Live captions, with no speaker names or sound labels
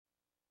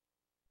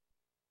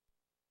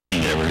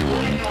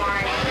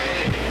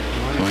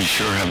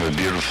sure have a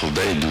beautiful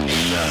day, do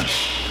we not?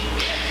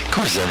 Of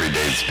course, every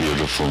day is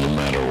beautiful no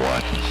matter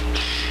what,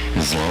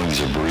 as long as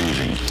you're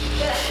breathing.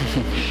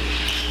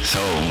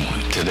 So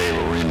today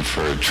we're in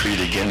for a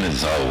treat again,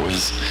 as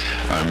always.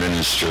 Our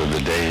minister of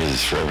the day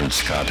is Reverend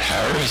Scott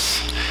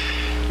Harris,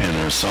 and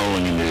our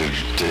song leader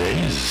today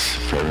is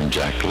Reverend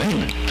Jack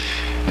Lehman.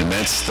 And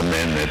that's the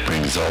man that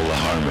brings all the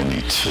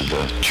harmony to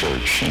the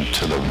church and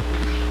to the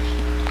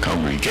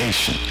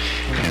congregation,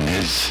 and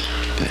is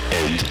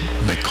Ed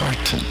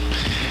McCartan.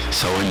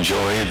 So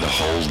enjoy the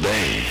whole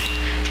day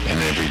and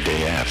every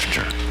day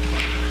after.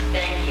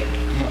 Thank you.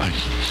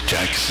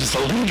 Jack is the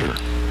leader.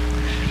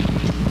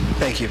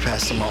 Thank you,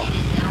 Pastor Maul.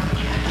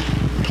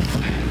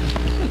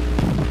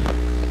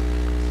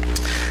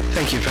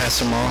 Thank you,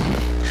 Pastor Maul.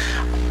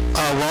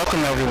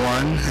 Welcome,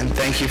 everyone, and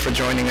thank you for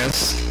joining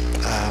us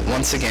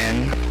once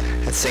again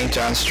at St.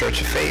 John's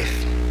Church of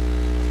Faith.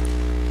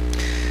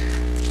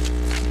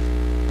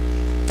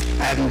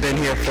 I haven't been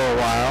here for a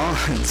while.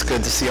 It's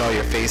good to see all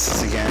your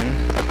faces again.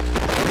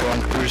 We're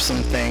going through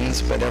some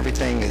things, but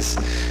everything is,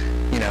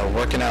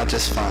 working out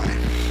just fine.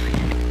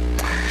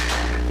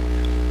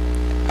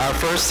 Our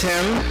first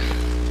hymn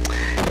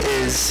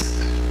is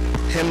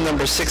hymn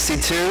number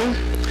 62,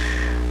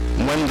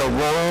 When the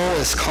Roll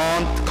is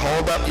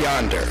Called Up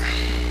Yonder.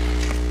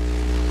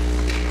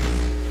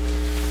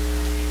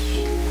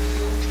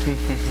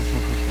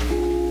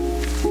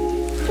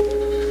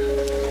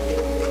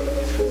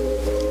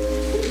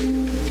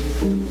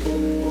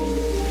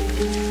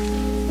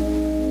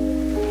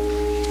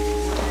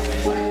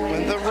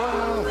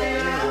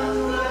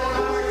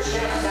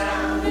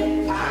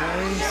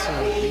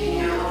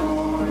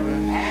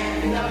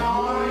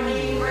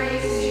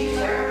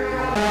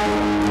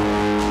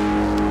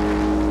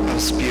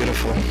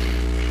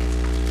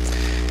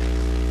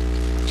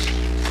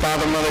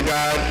 Father, Mother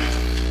God,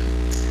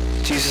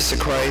 Jesus the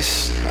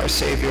Christ, our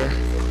Savior,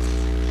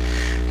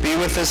 be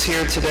with us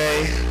here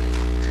today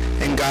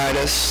and guide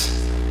us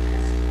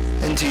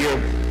into your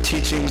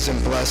teachings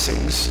and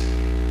blessings.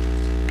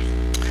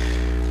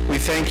 We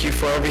thank you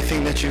for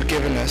everything that you've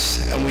given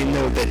us, and we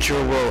know that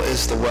your will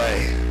is the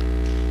way.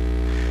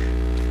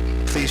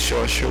 Please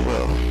show us your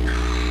will.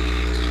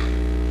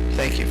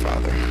 Thank you,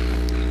 Father.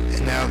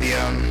 And now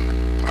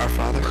our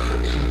Father.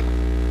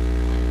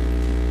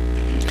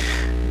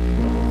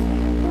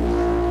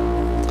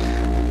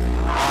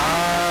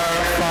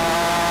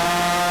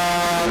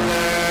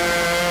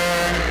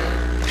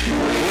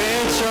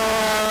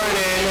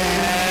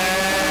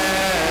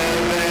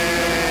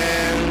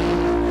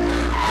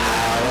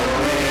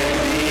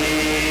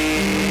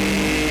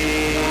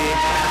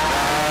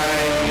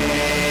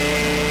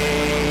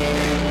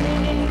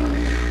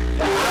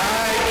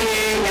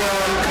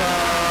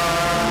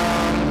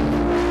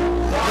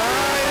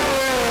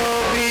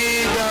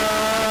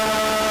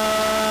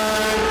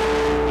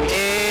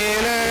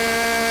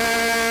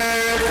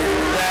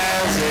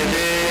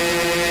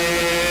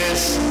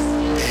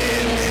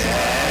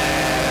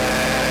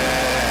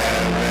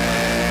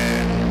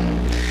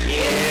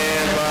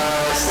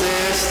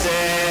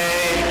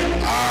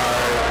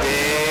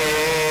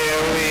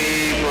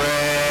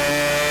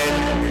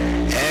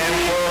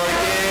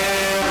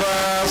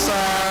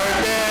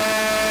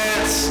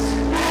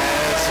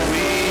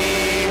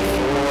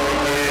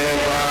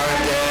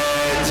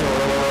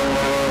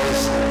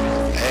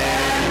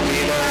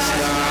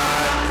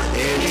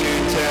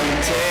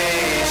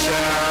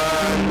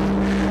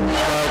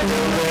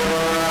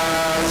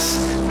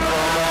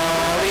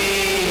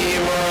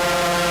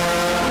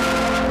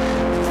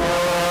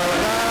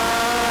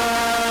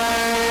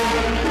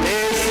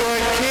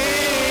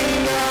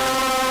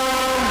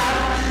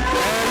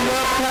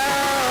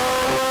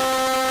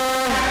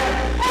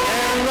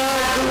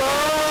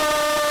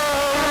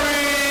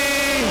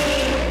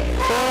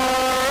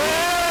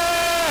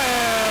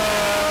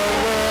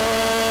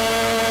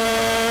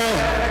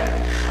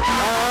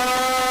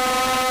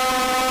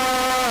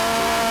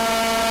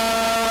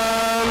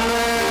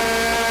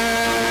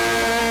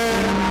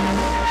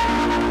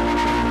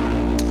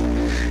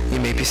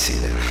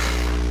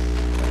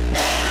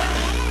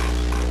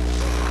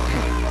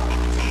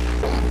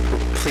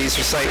 Please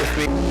recite with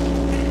me.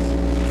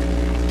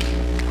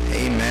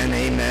 Amen,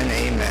 amen,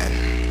 amen.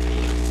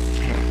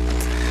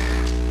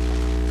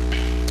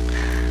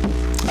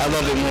 I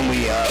love it when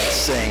we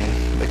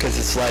sing, because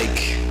it's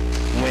like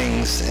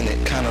wings, and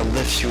it kind of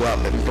lifts you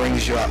up and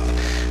brings you up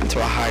to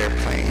a higher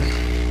plane.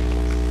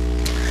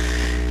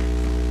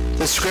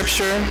 The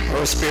scripture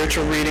or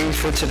spiritual reading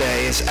for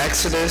today is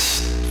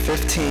Exodus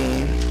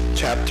 15,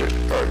 chapter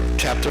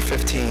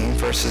 15,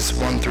 verses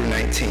 1 through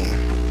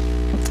 19.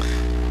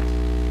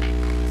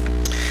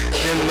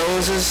 Then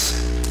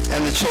Moses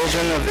and the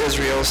children of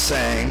Israel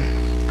sang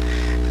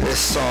this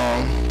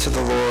song to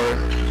the Lord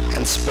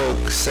and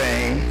spoke,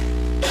 saying,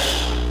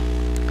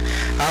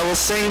 I will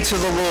sing to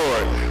the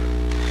Lord,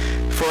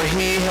 for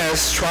he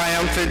has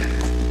triumphed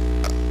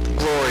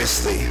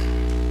gloriously.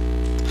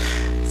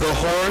 The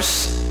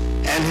horse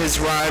and his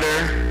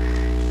rider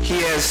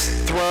he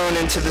has thrown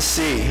into the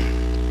sea.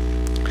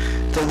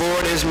 The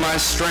Lord is my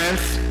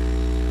strength.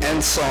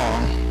 and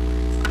song,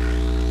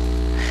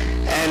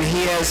 and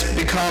he has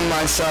become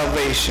my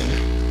salvation.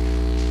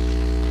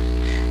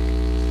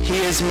 He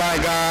is my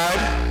God,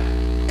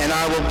 and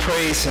I will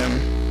praise him,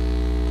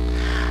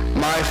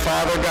 my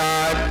Father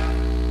God,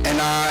 and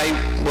I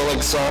will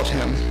exalt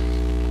him.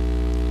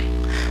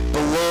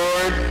 The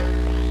Lord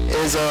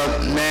is a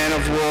man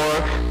of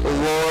war. The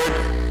Lord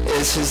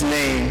is his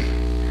name.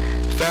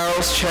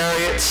 Pharaoh's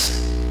chariots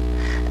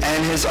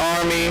and his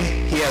army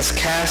he has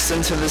cast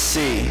into the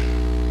sea.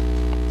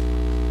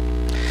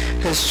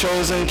 His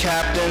chosen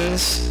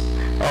captains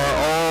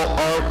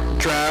are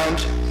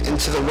drowned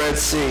into the Red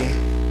Sea.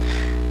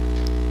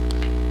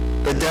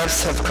 The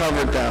depths have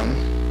covered them.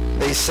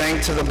 They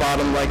sank to the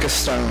bottom like a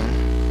stone.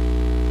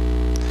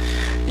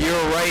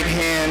 Your right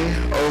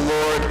hand, O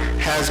Lord,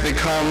 has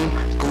become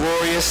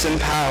glorious in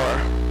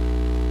power.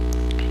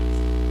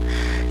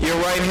 Your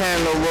right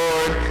hand, O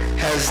Lord,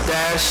 has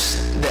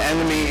dashed the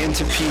enemy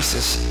into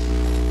pieces.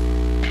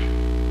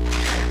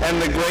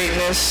 And the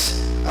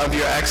greatness of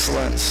your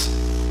excellence,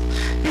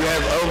 you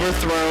have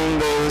overthrown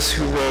those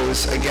who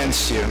rose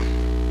against you.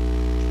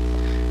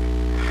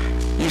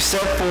 You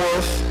set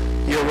forth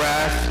your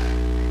wrath,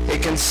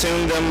 it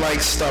consumed them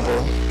like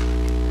stubble.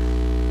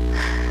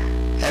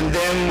 And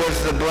then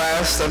with the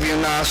blast of your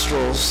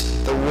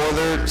nostrils, the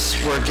waters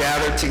were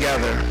gathered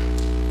together.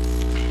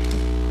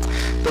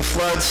 The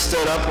flood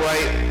stood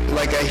upright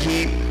like a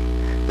heap,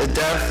 the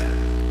depth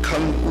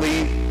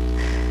complete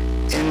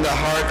in the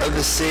heart of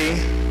the sea.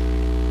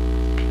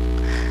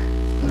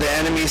 The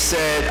enemy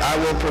said, I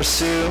will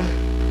pursue,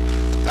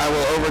 I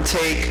will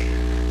overtake,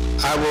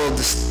 I will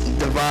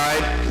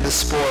divide the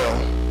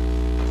spoil.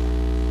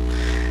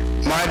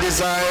 My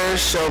desires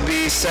shall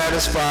be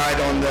satisfied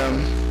on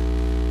them.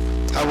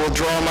 I will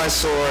draw my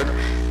sword,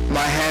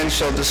 my hand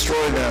shall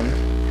destroy them.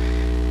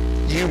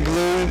 You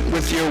blew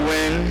with your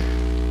wind,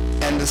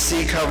 and the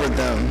sea covered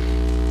them.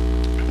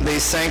 They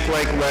sank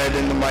like lead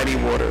in the mighty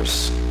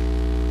waters.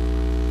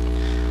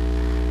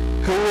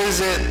 Who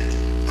is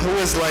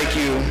like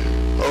you,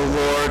 O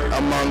Lord,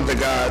 among the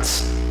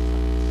gods?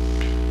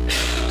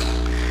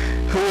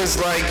 Who is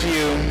like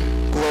you,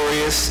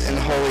 glorious in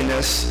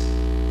holiness,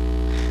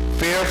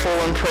 fearful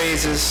in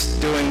praises,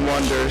 doing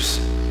wonders?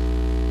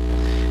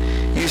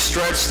 You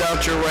stretched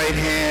out your right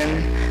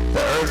hand,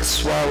 the earth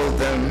swallowed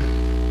them.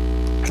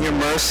 Your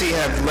mercy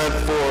hath led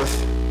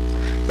forth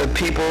the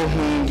people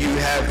whom you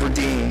have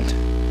redeemed.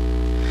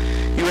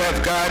 You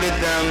have guided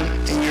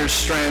them in your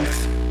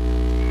strength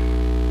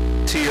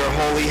to your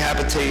holy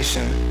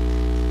habitation.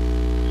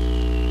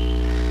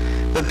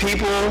 The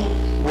people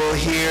will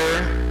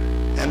hear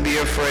and be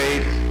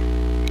afraid.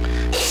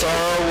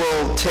 Sorrow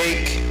will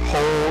take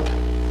hold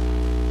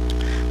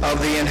of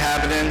the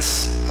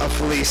inhabitants of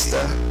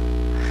Philistia,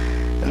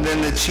 and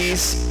then the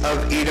chiefs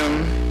of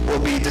Edom will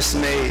be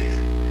dismayed.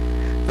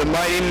 The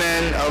mighty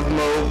men of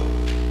Moab,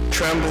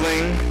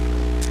 trembling,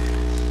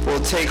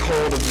 will take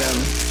hold of them.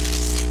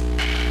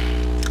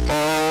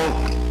 All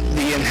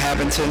the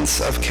inhabitants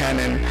of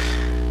Canaan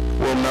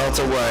will melt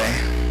away.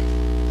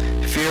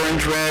 Fear and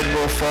dread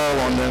will fall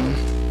on them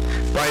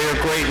by your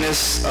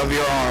greatness of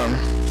your arm.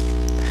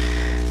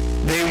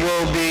 They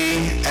will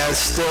be as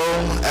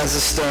still as a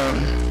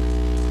stone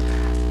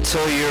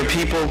till your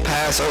people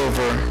pass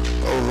over,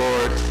 O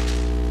Lord,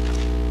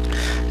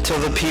 till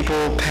the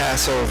people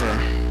pass over,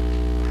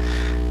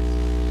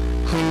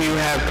 whom you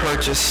have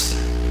purchased.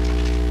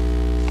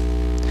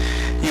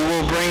 You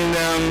will bring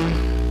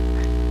them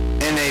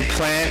in a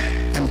plant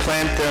and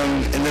plant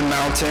them in the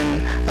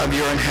mountain of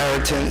your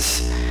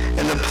inheritance,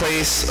 in the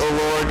place, O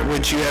Lord,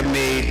 which you have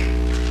made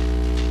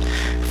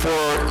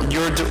for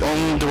your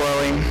own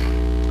dwelling,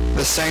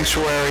 the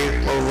sanctuary,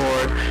 O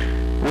Lord,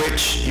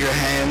 which your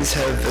hands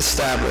have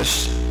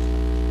established.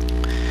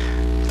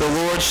 The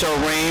Lord shall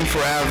reign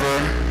forever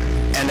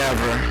and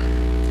ever.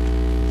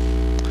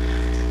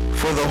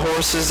 For the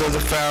horses of the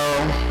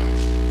Pharaoh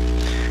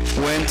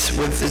went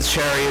with the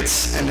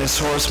chariots and his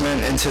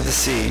horsemen into the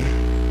sea,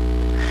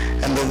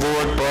 and the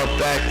Lord brought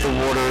back the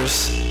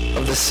waters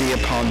of the sea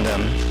upon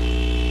them.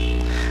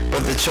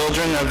 But the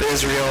children of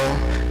Israel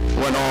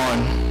went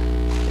on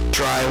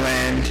dry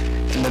land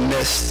in the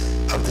midst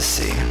of the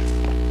sea.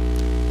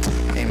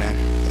 Amen.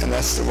 And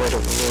that's the word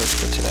of the Lord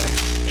for today.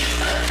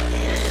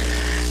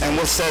 And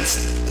what that's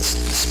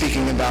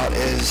speaking about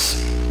is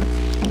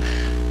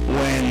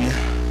when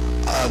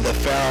the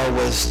Pharaoh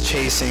was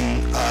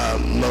chasing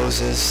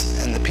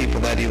Moses and the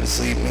people that he was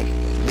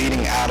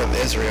leading out of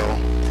Israel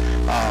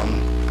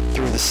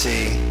through the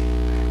sea,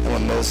 and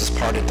when Moses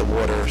parted the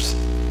waters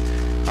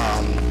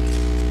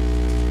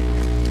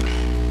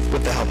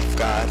with the help of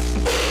God,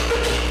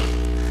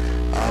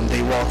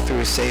 they walked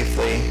through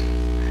safely,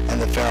 and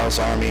the Pharaoh's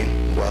army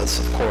was,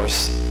 of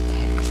course,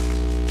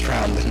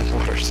 drowned in the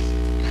waters.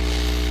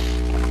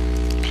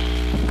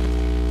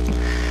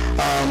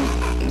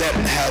 That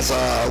has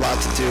a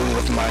lot to do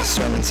with my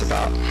sermons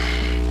about.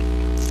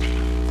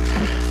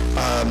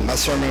 My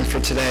sermon for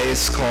today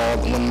is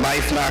called When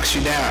Life Knocks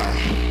You Down.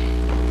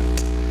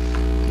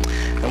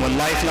 And when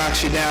life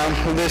knocks you down,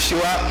 who lifts you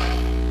up?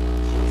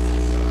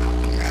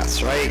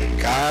 That's right.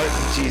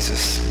 God,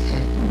 Jesus.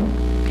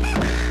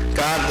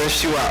 God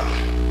lifts you up.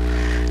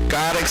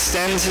 God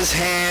extends his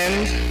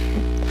hand,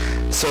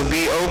 so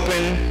be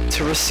open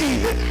to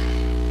receive it.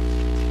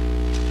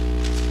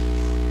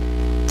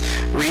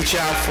 Reach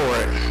out for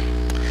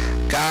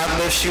it. God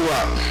lifts you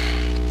up.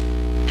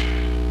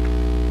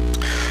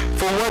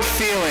 For what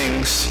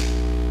feelings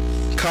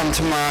come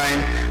to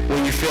mind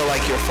when you feel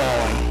like you're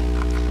falling,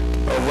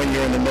 or when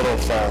you're in the middle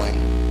of falling?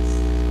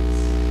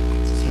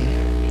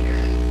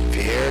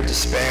 Fear,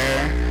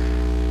 despair,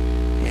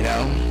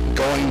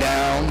 going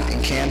down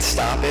and can't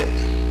stop it.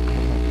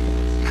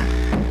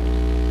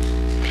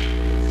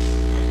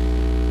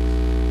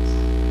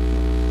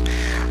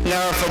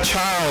 Now, if a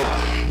child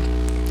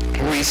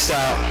reached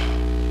out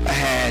a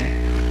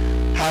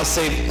hand, how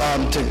safe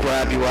to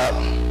grab you up,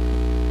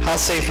 how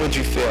safe would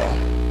you feel?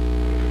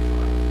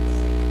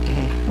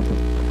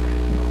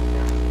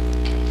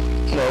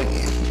 Well,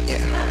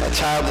 yeah, a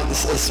child is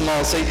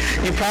small, so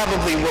you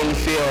probably wouldn't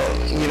feel,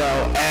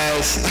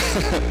 as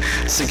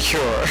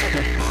secure.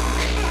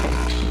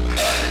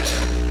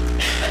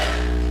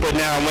 But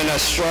now, when a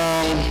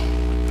strong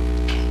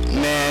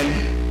man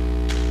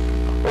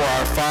or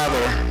our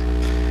Father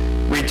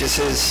reaches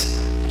his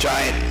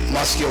giant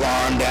muscular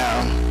arm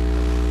down,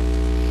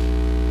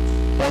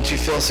 won't you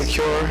feel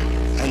secure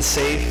and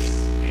safe?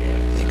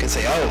 You could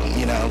say,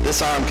 oh,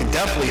 this arm could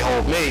definitely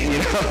hold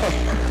me,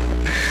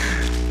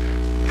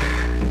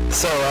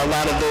 So a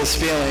lot of those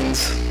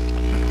feelings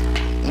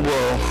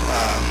will,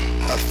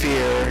 of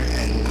fear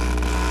and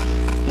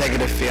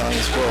negative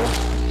feelings will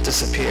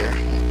disappear.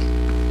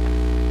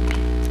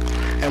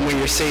 And when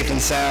you're safe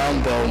and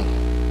sound, they'll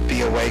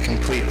be away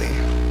completely.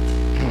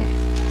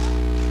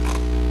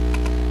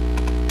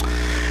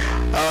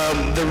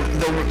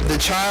 The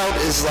child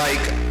is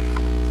like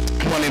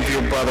one of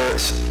your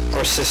brothers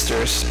or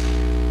sisters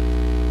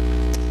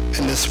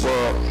in this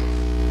world,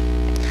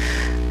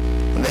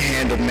 in the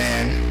hand of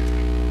man.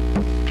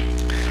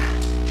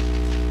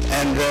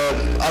 And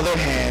the other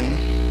hand,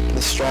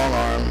 the strong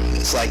arm,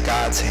 is like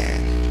God's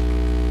hand.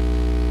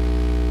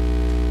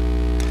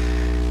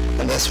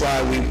 And that's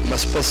why we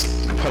must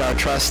put our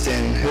trust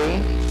in who?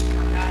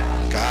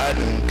 God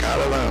and God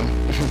alone.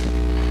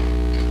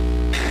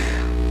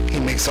 He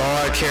makes all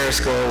our cares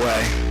go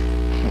away.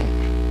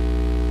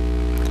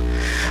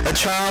 A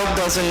child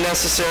doesn't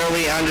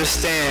necessarily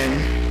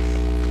understand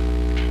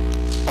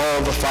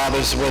all the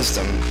Father's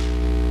wisdom.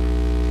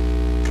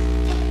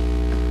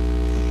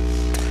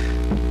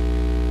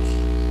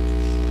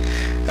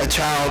 A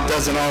child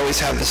doesn't always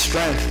have the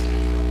strength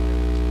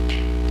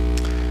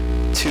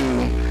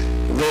to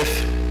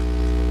lift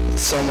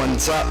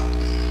someone's up.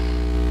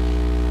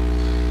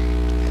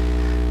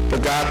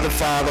 But God the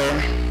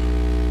Father,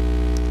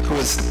 who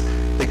is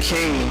the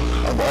King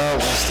of all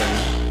wisdom,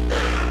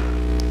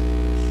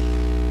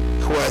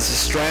 who has the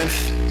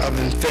strength of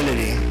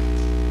infinity,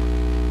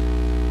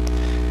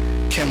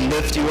 can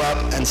lift you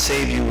up and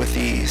save you with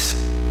ease.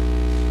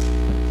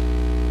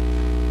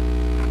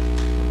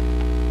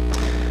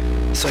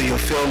 So you'll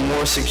feel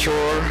more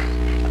secure,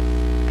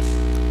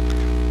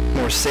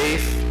 more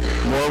safe,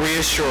 more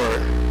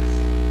reassured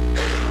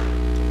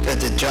that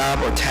the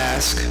job or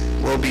task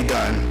will be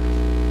done.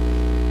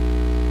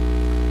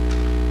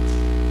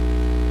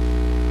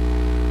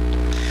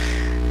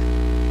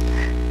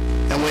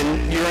 And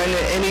when you're in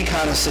any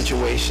kind of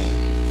situation,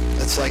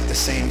 it's like the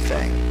same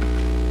thing.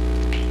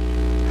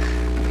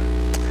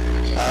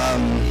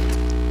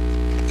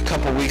 A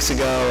couple weeks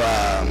ago,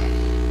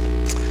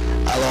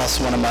 I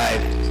lost one of my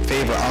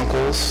favorite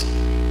uncles,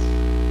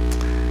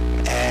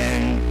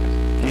 and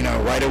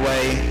right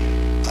away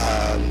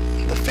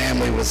the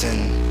family was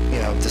in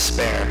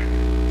despair.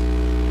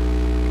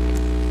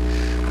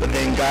 But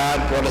then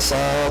God brought us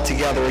all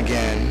together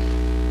again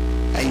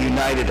and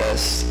united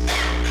us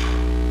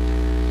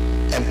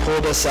and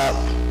pulled us up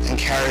and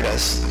carried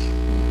us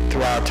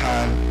through our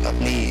time of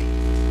need,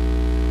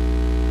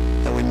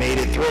 and we made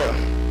it through.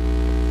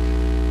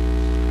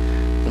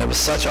 And it was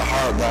such a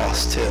hard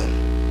loss too.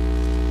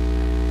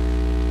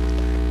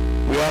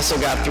 We also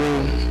got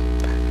through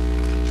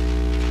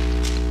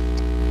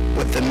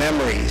with the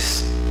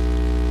memories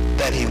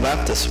that he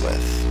left us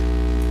with,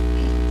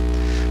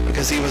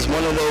 because he was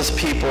one of those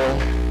people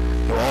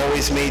who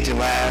always made you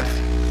laugh,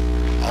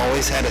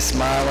 always had a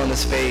smile on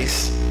his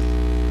face,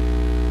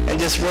 and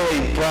just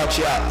really brought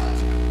you up.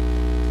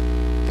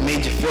 It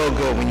made you feel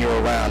good when you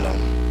were around him.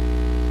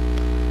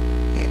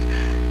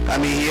 I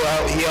mean, he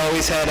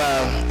always had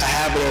a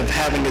habit of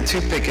having a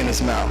toothpick in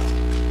his mouth.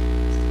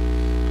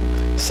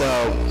 So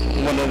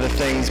one of the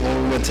things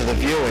when we went to the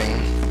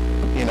viewing,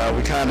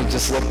 we kind of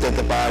just looked at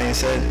the body and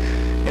said,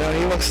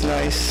 he looks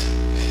nice.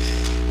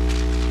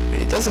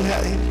 He doesn't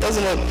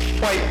look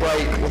quite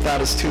right without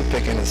his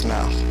toothpick in his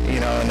mouth,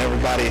 and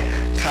everybody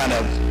kind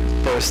of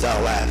burst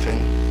out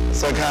laughing.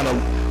 So it kind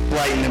of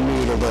lightened the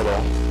mood a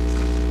little.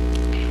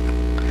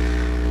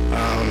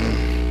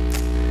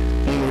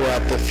 When we were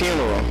at the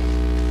funeral,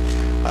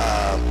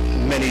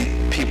 many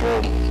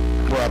people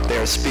were up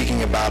there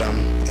speaking about him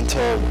and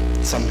told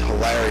some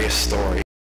hilarious stories.